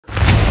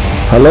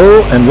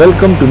Hello and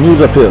welcome to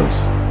News Affairs.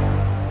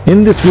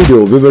 In this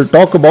video, we will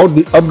talk about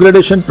the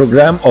upgradation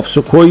program of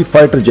Sukhoi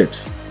fighter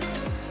jets.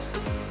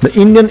 The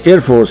Indian Air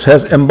Force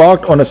has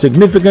embarked on a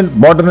significant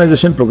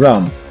modernization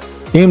program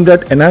aimed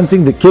at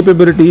enhancing the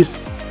capabilities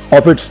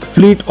of its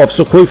fleet of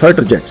Sukhoi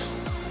fighter jets,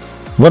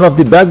 one of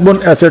the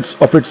backbone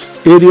assets of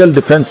its aerial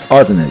defense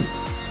arsenal.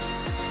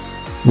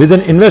 With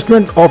an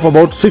investment of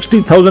about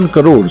 60,000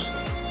 crores,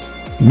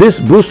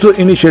 this booster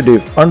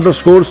initiative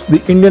underscores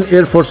the Indian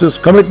Air Force's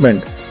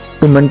commitment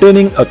to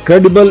maintaining a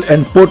credible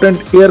and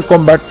potent air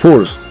combat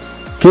force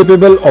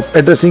capable of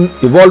addressing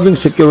evolving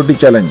security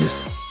challenges.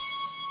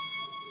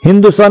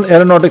 Hindustan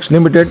Aeronautics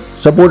Limited,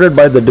 supported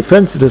by the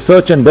Defence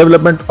Research and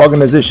Development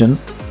Organization,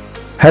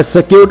 has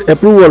secured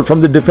approval from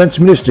the Defence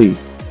Ministry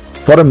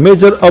for a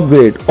major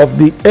upgrade of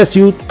the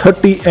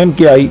Su-30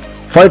 MKI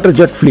fighter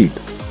jet fleet.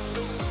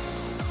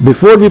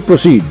 Before we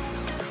proceed,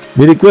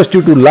 we request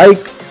you to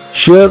like,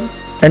 share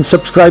and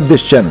subscribe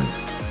this channel.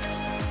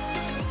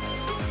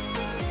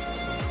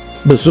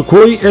 The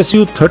Sukhoi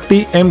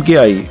SU30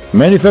 MKI,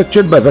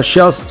 manufactured by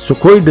Russia's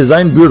Sukhoi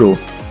Design Bureau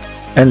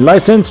and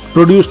licensed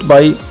produced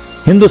by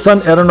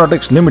Hindustan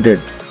Aeronautics Limited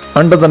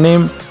under the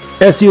name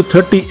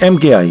Su30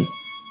 MKI,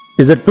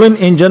 is a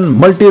twin-engine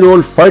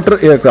multi-role fighter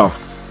aircraft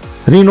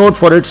renowned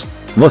for its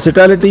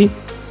versatility,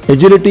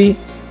 agility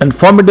and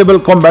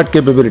formidable combat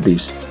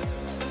capabilities.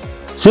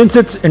 Since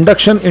its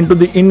induction into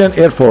the Indian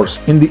Air Force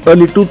in the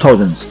early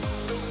 2000s,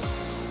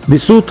 the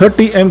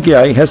Su-30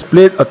 MKI has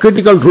played a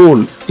critical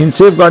role in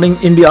safeguarding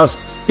India's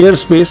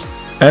airspace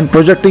and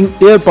projecting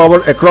air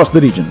power across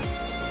the region.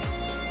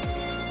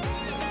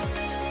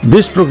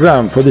 This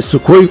program for the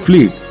Sukhoi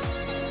fleet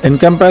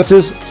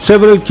encompasses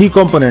several key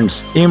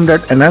components aimed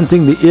at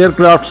enhancing the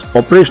aircraft's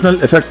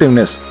operational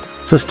effectiveness,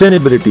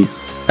 sustainability,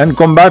 and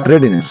combat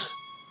readiness.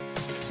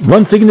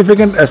 One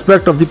significant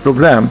aspect of the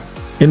program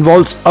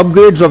involves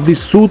upgrades of the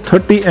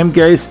Su-30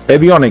 MKI's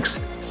avionics,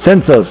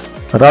 sensors,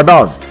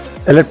 radars,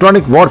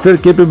 electronic warfare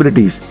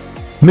capabilities,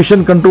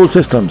 mission control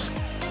systems,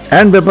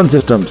 and weapon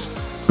systems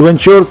to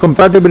ensure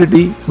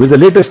compatibility with the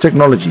latest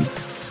technology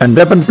and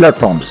weapon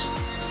platforms,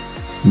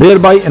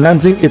 thereby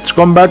enhancing its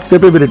combat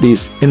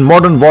capabilities in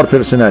modern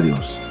warfare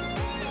scenarios.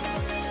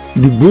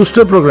 The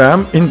booster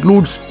program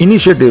includes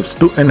initiatives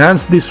to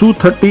enhance the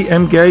Su-30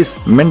 MKI's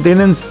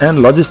maintenance and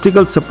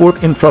logistical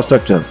support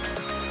infrastructure,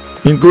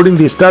 including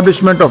the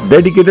establishment of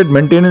dedicated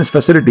maintenance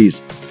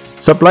facilities,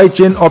 supply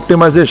chain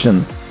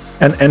optimization,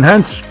 and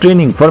enhanced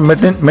training for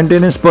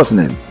maintenance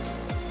personnel.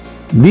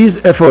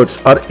 These efforts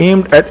are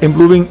aimed at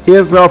improving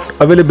aircraft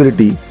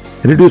availability,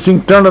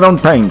 reducing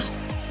turnaround times,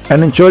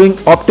 and ensuring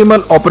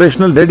optimal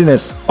operational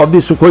readiness of the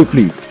Sukhoi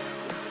fleet.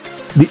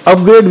 The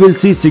upgrade will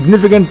see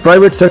significant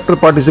private sector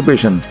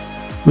participation,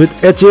 with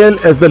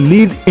HAL as the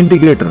lead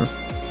integrator.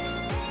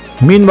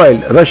 Meanwhile,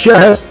 Russia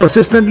has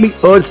persistently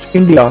urged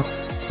India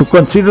to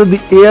consider the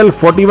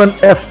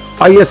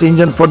AL-41F IS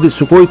engine for the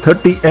Sukhoi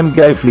 30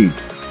 MKI fleet.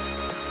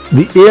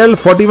 The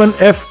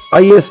AL-41F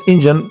IS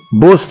engine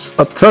boasts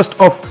a thrust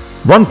of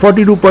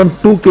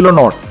 142.2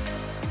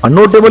 kN, a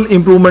notable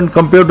improvement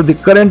compared to the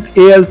current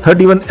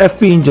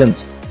AL-31FP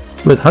engines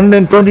with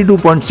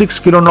 122.6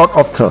 kN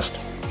of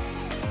thrust.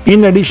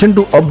 In addition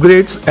to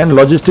upgrades and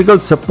logistical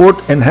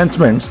support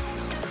enhancements,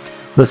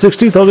 the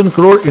 60,000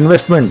 crore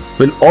investment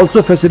will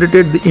also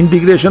facilitate the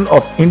integration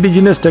of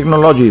indigenous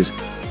technologies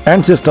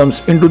and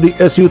systems into the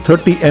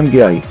Su-30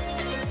 MKI,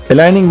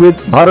 aligning with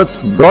Bharat's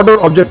broader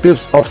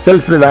objectives of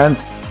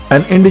self-reliance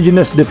and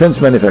indigenous defense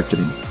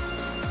manufacturing.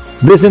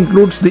 This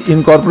includes the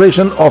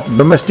incorporation of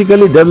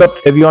domestically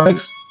developed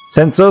avionics,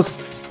 sensors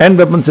and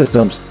weapon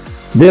systems,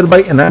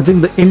 thereby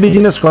enhancing the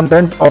indigenous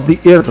content of the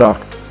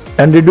aircraft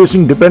and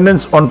reducing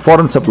dependence on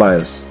foreign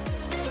suppliers.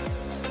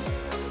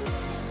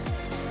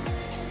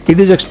 It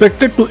is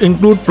expected to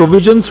include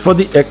provisions for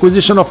the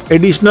acquisition of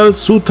additional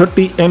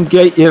Su-30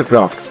 MKI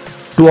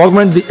aircraft to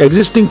augment the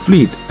existing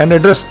fleet and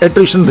address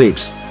attrition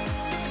rates.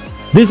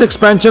 This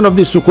expansion of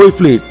the Sukhoi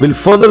fleet will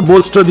further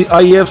bolster the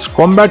IAF's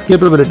combat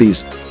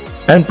capabilities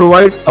and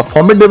provide a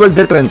formidable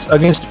deterrence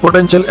against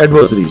potential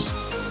adversaries.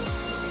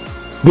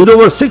 With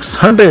over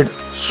 600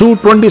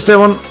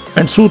 Su-27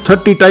 and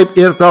Su-30 type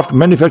aircraft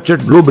manufactured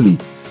globally,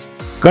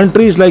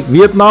 countries like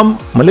Vietnam,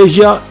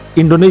 Malaysia,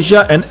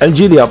 Indonesia and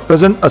Algeria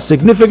present a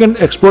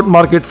significant export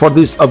market for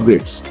these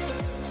upgrades.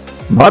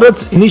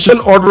 Bharat's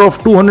initial order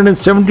of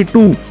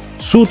 272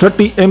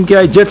 Su-30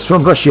 MKI jets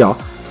from Russia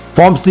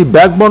forms the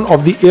backbone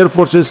of the Air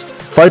Force's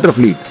fighter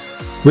fleet,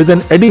 with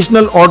an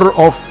additional order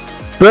of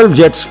 12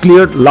 jets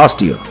cleared last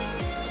year.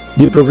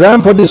 The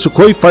program for the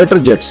Sukhoi fighter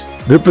jets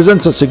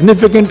represents a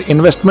significant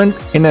investment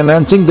in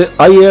enhancing the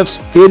IAF's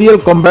aerial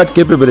combat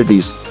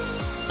capabilities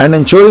and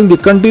ensuring the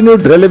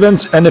continued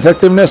relevance and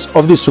effectiveness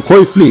of the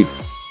Sukhoi fleet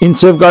in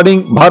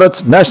safeguarding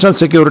Bharat's national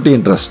security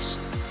interests.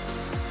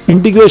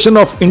 Integration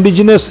of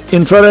indigenous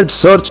infrared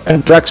search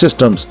and track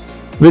systems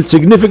will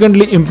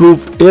significantly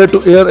improve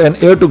air-to-air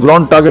and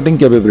air-to-ground targeting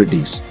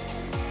capabilities.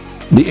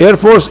 The Air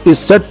Force is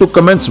set to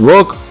commence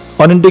work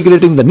on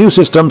integrating the new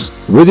systems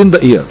within the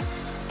year,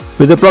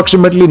 with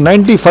approximately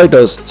 90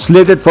 fighters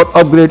slated for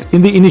upgrade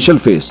in the initial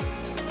phase,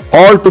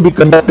 all to be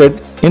conducted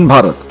in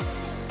Bharat.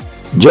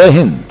 Jai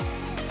Hind.